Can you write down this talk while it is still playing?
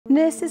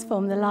Nurses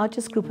form the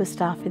largest group of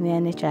staff in the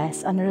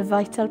NHS and are a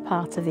vital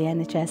part of the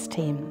NHS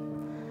team.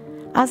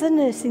 As a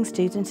nursing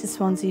student at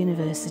Swansea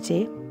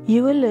University,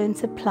 you will learn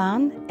to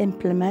plan,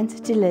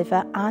 implement,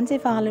 deliver and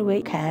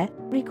evaluate care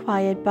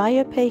required by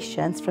your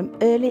patients from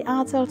early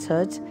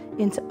adulthood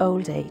into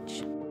old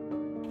age.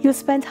 You'll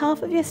spend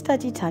half of your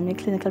study time in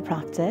clinical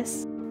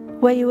practice,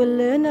 where you will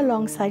learn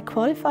alongside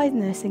qualified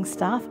nursing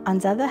staff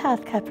and other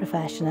healthcare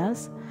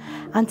professionals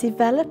and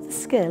develop the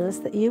skills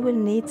that you will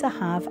need to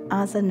have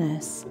as a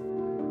nurse.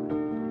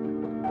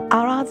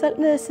 Our adult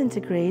nursing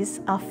degrees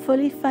are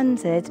fully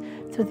funded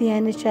through the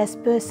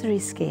NHS bursary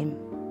scheme,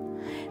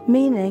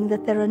 meaning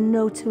that there are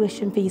no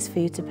tuition fees for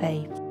you to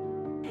pay.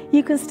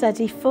 You can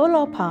study full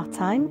or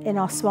part-time in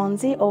our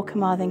Swansea or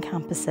Carmarthen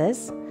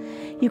campuses.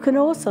 You can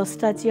also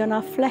study on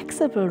our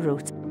flexible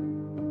route.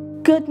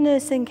 Good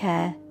nursing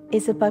care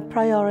is about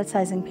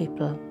prioritising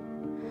people,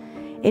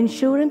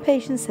 ensuring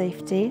patient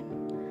safety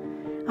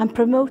and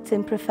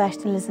promoting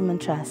professionalism and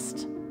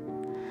trust.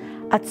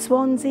 At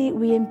Swansea,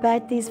 we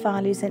embed these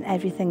values in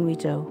everything we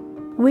do.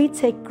 We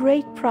take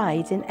great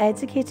pride in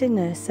educating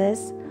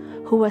nurses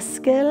who are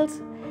skilled,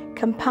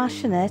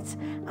 compassionate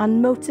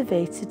and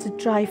motivated to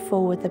drive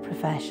forward the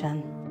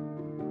profession.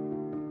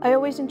 I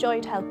always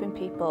enjoyed helping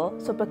people,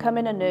 so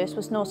becoming a nurse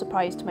was no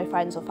surprise to my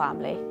friends or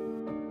family.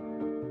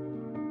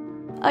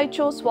 I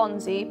chose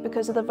Swansea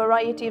because of the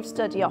variety of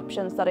study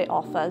options that it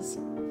offers.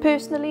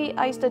 Personally,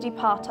 I study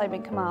part-time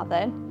in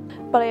Carmarthen,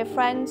 but I have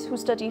friends who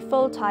study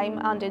full-time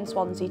and in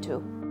Swansea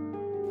too.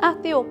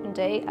 At the open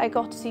day, I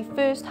got to see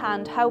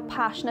firsthand how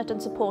passionate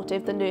and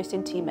supportive the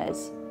nursing team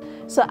is.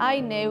 So I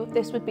knew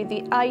this would be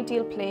the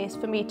ideal place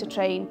for me to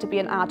train to be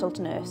an adult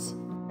nurse.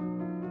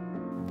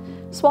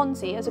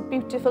 Swansea has a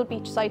beautiful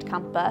beachside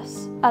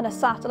campus and a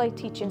satellite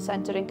teaching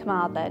centre in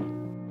Carmarthen.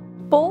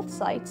 Both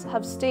sites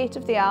have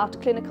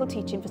state-of-the-art clinical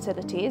teaching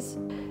facilities,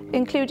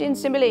 including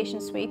simulation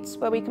suites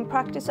where we can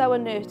practice our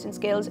nursing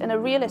skills in a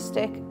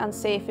realistic and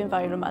safe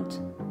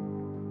environment.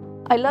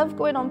 I love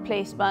going on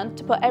placement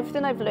to put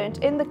everything I've learnt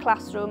in the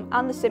classroom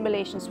and the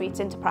simulation suites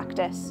into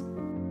practice.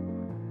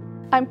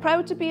 I'm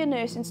proud to be a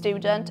nursing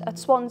student at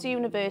Swansea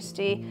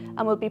University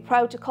and will be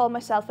proud to call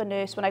myself a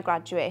nurse when I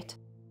graduate.